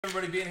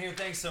Everybody being here,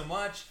 thanks so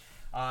much.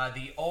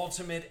 The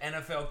ultimate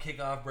NFL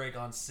kickoff break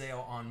on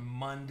sale on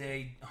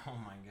Monday. Oh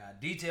my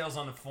God. Details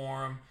on the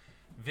forum,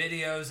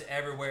 videos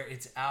everywhere.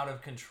 It's out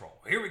of control.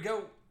 Here we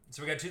go.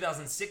 So we got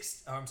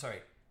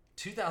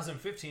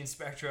 2015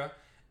 Spectra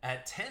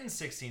at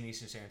 10:16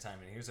 Eastern Standard Time.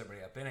 And here's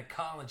everybody up in it.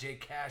 Colin, J,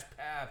 Cash,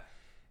 Pav.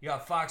 You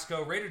got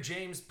Foxco, Raider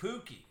James,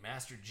 Pookie,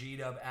 Master G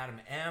Dub,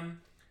 Adam M,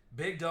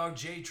 Big Dog,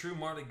 J True,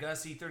 Marley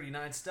Gussie,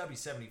 39, Stubby,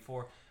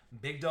 74.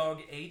 Big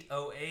Dog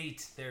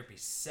 808, Therapy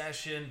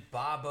Session,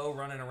 Bobo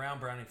running around,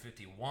 Browning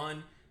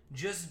 51.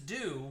 Just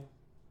do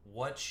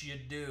what you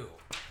do.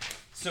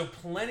 So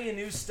plenty of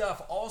new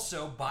stuff.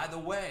 Also, by the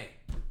way,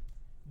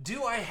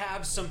 do I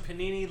have some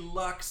Panini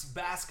Lux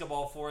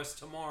basketball for us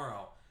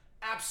tomorrow?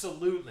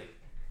 Absolutely.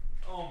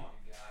 Oh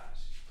my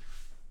gosh.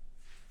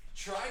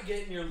 Try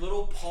getting your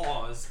little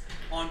paws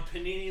on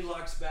Panini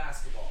Lux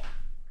basketball.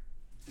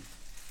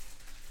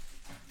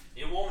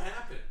 It won't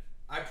happen.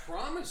 I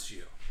promise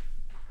you.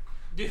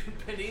 Dude,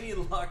 Panini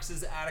Lux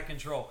is out of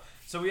control.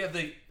 So we have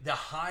the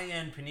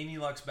high-end Panini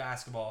Lux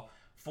basketball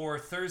for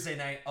Thursday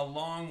night,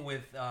 along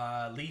with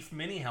Leaf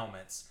mini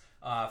helmets,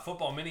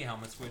 football mini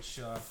helmets, which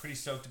pretty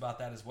stoked about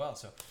that as well.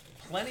 So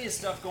plenty of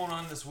stuff going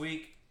on this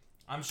week.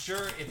 I'm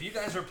sure if you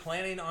guys are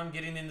planning on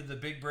getting into the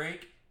big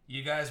break,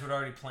 you guys would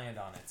already planned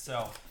on it.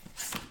 So,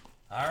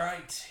 all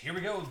right, here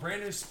we go with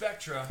brand new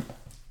Spectra.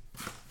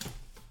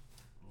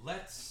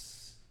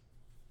 Let's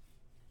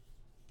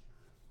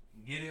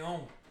get it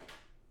on.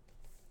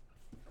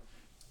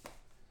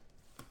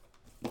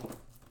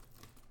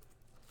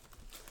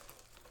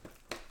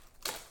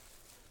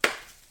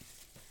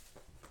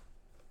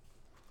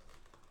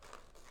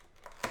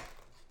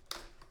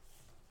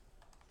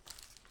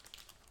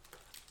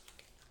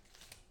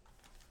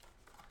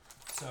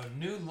 So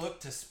new look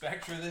to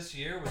Spectra this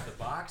year with the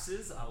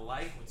boxes. I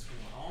like what's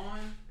going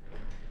on.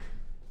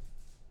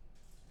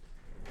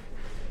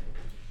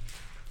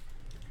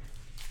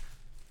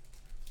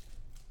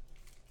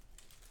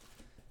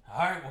 All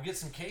right, we'll get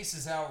some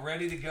cases out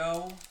ready to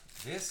go.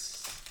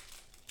 This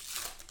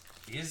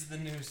is the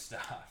new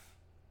stuff.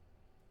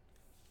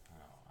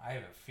 Oh, I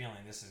have a feeling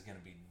this is going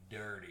to be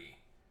dirty.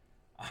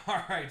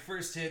 All right,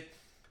 first hit,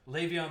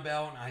 Le'Veon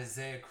Bell and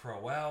Isaiah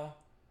Crowell.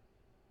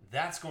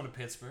 That's going to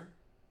Pittsburgh.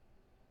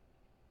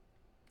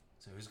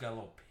 So who's got a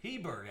little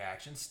P-Bird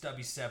action?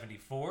 Stubby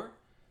 74.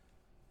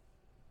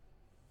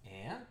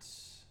 And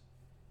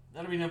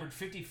that'll be numbered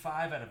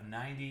 55 out of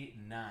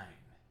 99.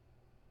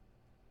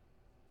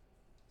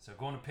 So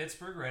going to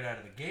Pittsburgh right out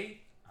of the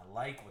gate. I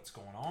like what's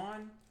going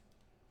on.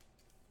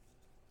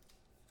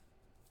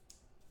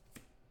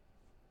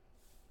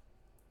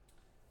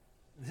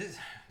 This,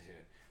 dude,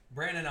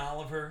 Brandon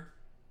Oliver.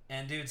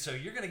 And dude, so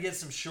you're going to get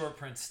some short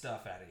print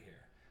stuff out of here.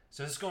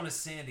 So this is going to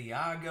San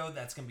Diego.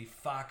 That's going to be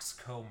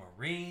Foxco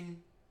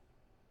Marine.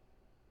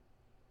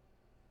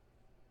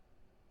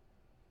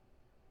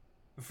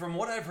 From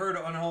what I've heard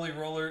on Holy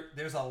Roller,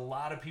 there's a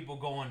lot of people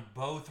going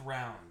both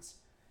rounds.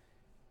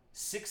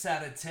 6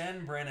 out of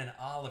 10, Brandon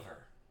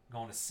Oliver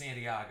going to San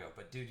Diego.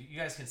 But dude, you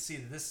guys can see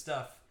that this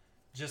stuff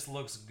just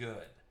looks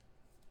good.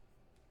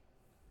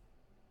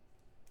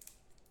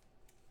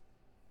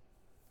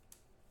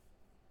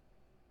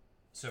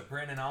 So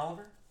Brandon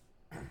Oliver.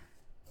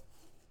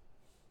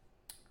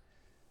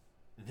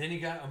 Then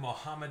you got a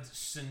Mohamed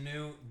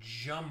Sanu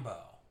Jumbo.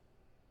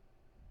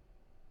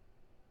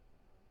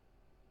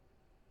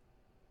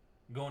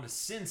 Going to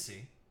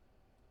Cincy.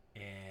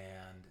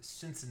 And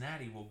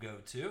Cincinnati will go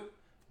to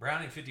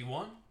Browning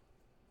 51.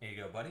 There you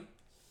go, buddy.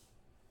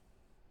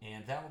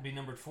 And that will be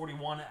numbered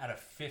 41 out of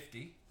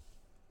 50.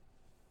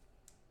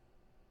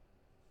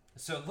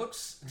 So it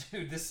looks,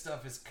 dude, this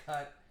stuff is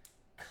cut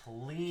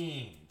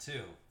clean,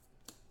 too.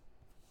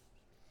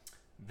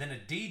 Then a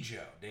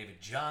Dejo, David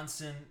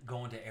Johnson,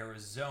 going to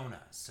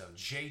Arizona. So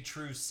J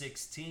True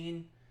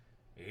 16.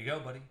 There you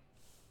go, buddy.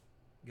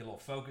 Get a little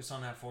focus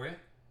on that for you.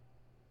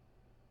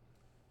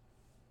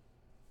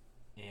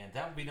 And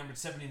that will be numbered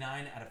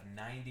 79 out of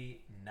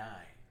 99.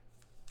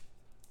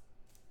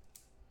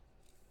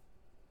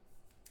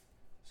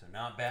 So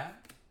not bad.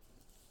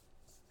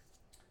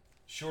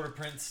 Shorter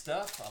print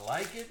stuff. I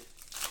like it.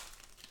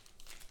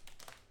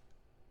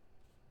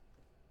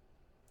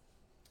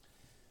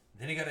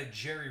 Then you got a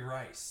Jerry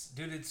Rice.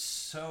 Dude, it's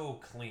so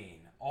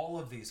clean. All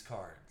of these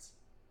cards.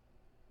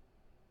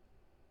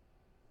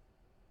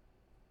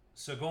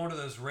 So going to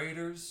those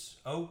Raiders.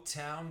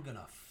 Oaktown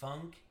gonna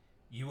funk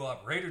you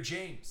up. Raider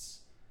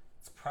James.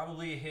 It's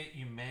probably a hit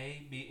you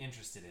may be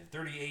interested in.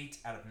 38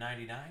 out of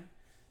 99.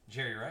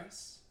 Jerry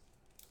Rice.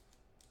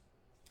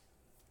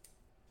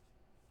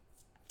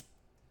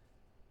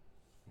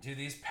 Dude,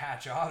 these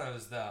patch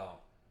autos, though.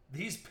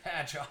 These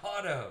patch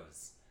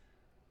autos.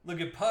 Look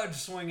at Pudge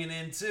swinging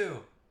in,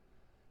 too.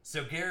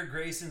 So Garrett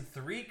Grayson,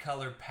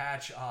 3-color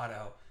patch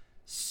auto.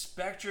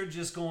 Spectra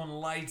just going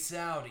lights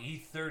out.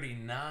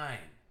 E39.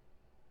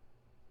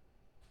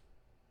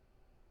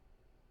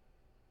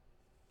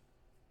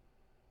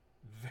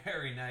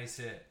 Very nice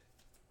hit.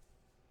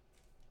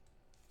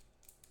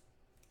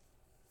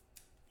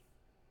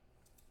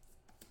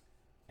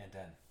 And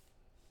done.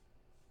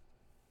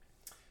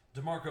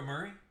 DeMarco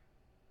Murray,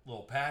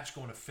 little patch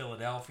going to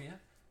Philadelphia.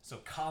 So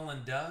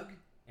Colin Doug,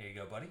 there you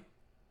go, buddy.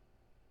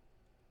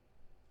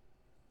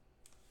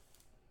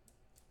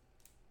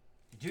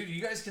 Dude,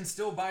 you guys can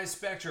still buy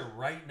Spectra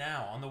right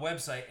now on the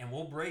website, and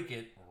we'll break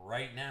it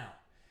right now.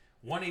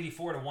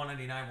 184 to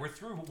 199. We're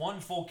through one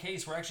full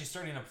case. We're actually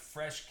starting a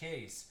fresh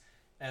case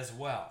as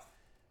well.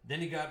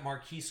 Then you got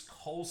Marquise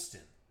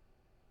Colston.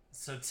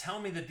 So tell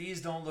me that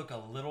these don't look a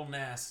little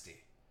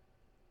nasty.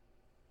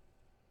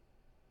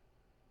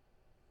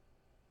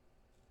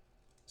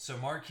 So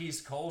Marquise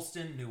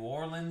Colston, New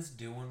Orleans,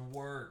 doing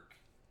work.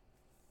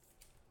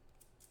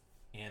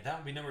 And that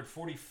would be numbered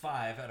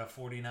 45 out of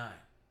 49.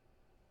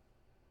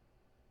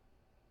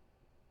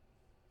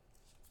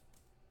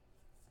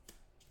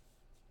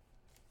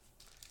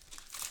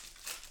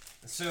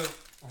 So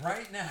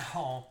right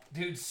now,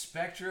 dude,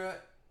 Spectra,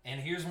 and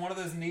here's one of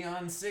those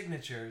neon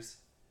signatures.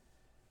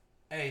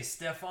 Hey,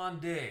 Stephon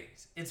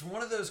Diggs. It's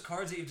one of those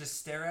cards that you just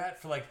stare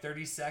at for like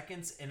 30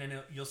 seconds and then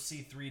you'll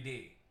see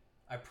 3D.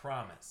 I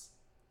promise.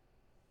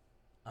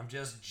 I'm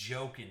just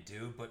joking,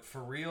 dude. But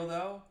for real,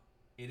 though,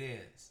 it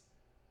is.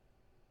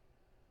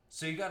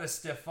 So you got a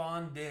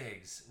Stephon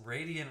Diggs,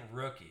 Radiant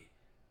Rookie,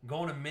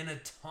 going to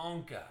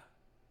Minnetonka.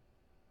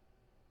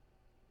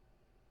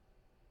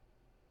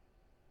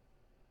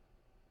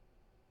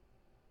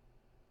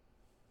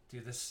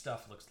 Dude, this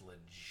stuff looks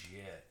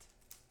legit.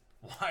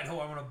 Why do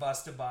I want to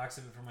bust a box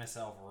of it for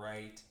myself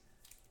right?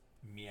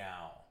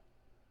 Meow.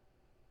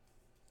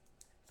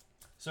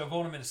 So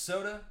going to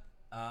Minnesota.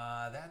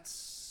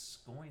 That's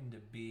going to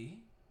be...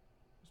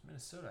 Where's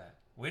Minnesota at?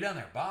 Way down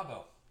there.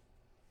 Bobo.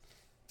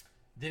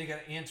 Then you got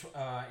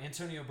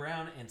Antonio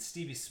Brown and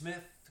Stevie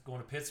Smith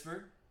going to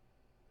Pittsburgh.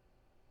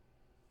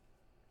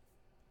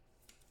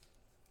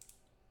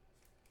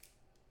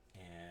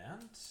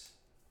 And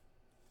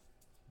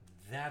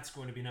that's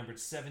going to be numbered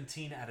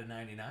 17 out of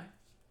 99.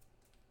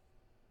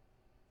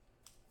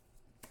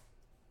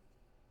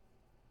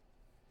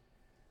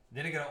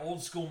 Then you got an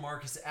old school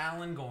Marcus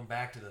Allen going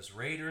back to those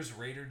Raiders.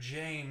 Raider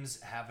James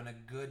having a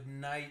good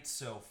night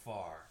so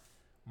far.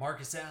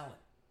 Marcus Allen.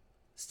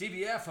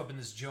 Stevie F up in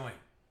this joint.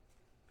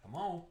 Come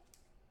on.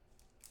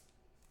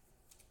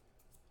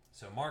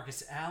 So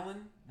Marcus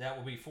Allen, that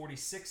will be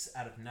 46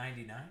 out of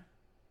 99.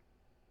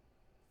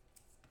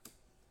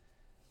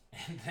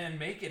 And then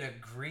make it a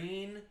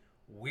green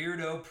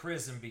weirdo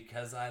prism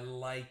because I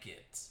like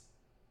it.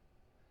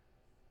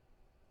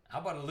 How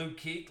about a Luke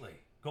Kuechly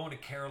going to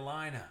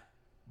Carolina?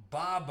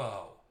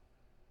 Bobo.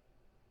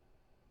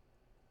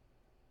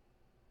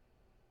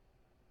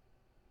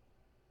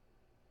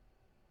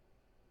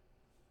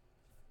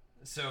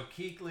 So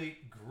Kuechly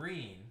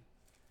green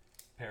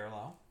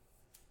parallel.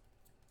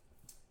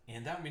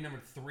 And that would be number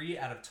 3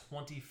 out of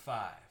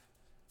 25.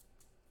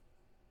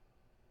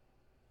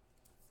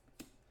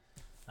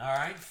 All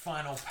right,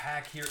 final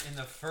pack here in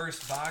the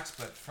first box.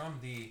 But from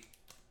the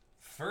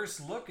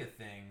first look at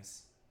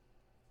things,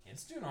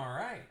 it's doing all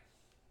right.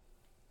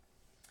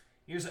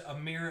 Here's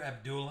Amir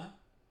Abdullah.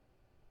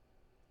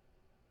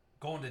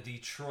 Going to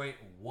Detroit.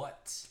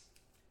 What?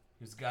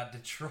 Who's got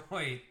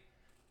Detroit?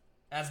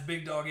 That's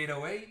Big Dog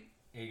 808.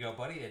 There you go,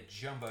 buddy. A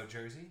jumbo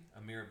jersey.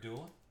 Amir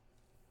Abdullah.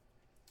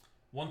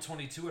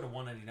 122 out of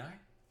 199.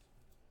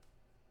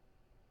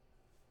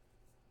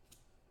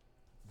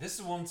 This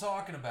is what I'm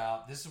talking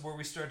about. This is where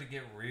we start to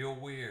get real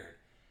weird.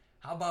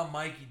 How about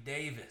Mikey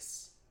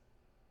Davis?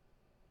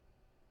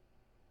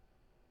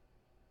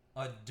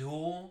 A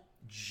dual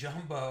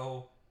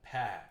jumbo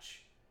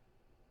patch.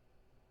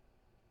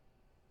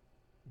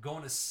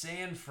 Going to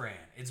San Fran.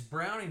 It's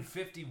Browning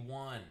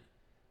 51.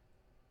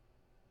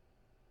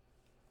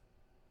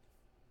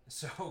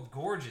 So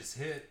gorgeous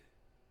hit.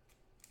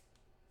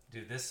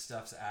 Dude, this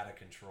stuff's out of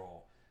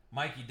control.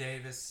 Mikey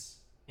Davis.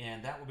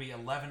 And that will be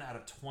 11 out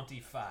of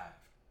 25.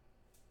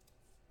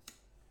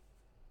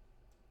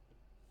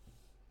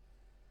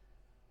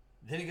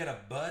 Then you got a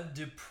Bud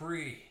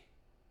Dupree.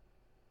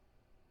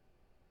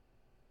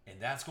 And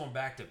that's going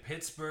back to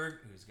Pittsburgh.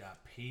 Who's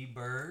got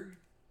P-Berg?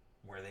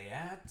 Where are they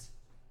at?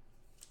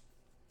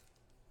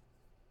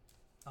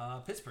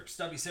 Pittsburgh,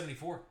 Stubby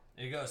 74.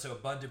 There you go. So a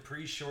Bud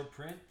Dupree short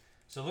print.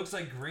 So it looks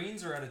like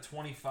greens are out of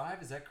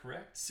 25. Is that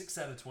correct? 6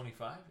 out of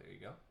 25. There you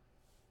go.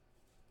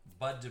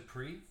 Bud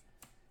Dupree.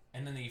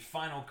 And then the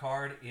final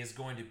card is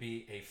going to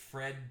be a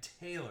Fred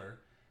Taylor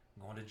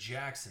going to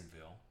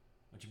Jacksonville,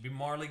 which would be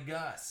Marley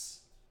Gus.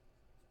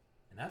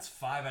 And that's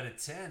 5 out of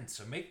 10.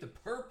 So make the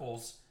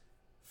purples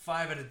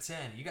 5 out of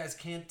 10. You guys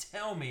can't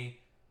tell me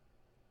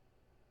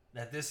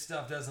that this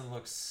stuff doesn't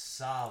look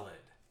solid.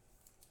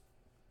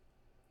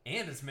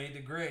 And it's made to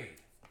grade.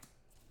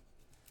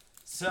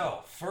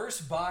 So,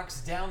 first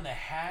box down the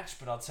hatch,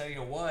 but I'll tell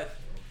you what,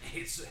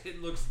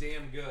 it looks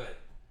damn good.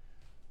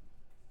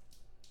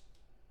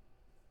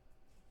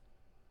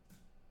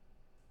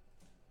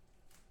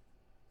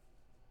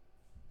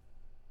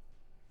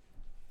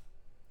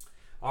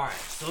 All right,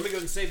 so let me go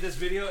ahead and save this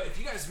video. If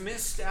you guys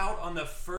missed out on the first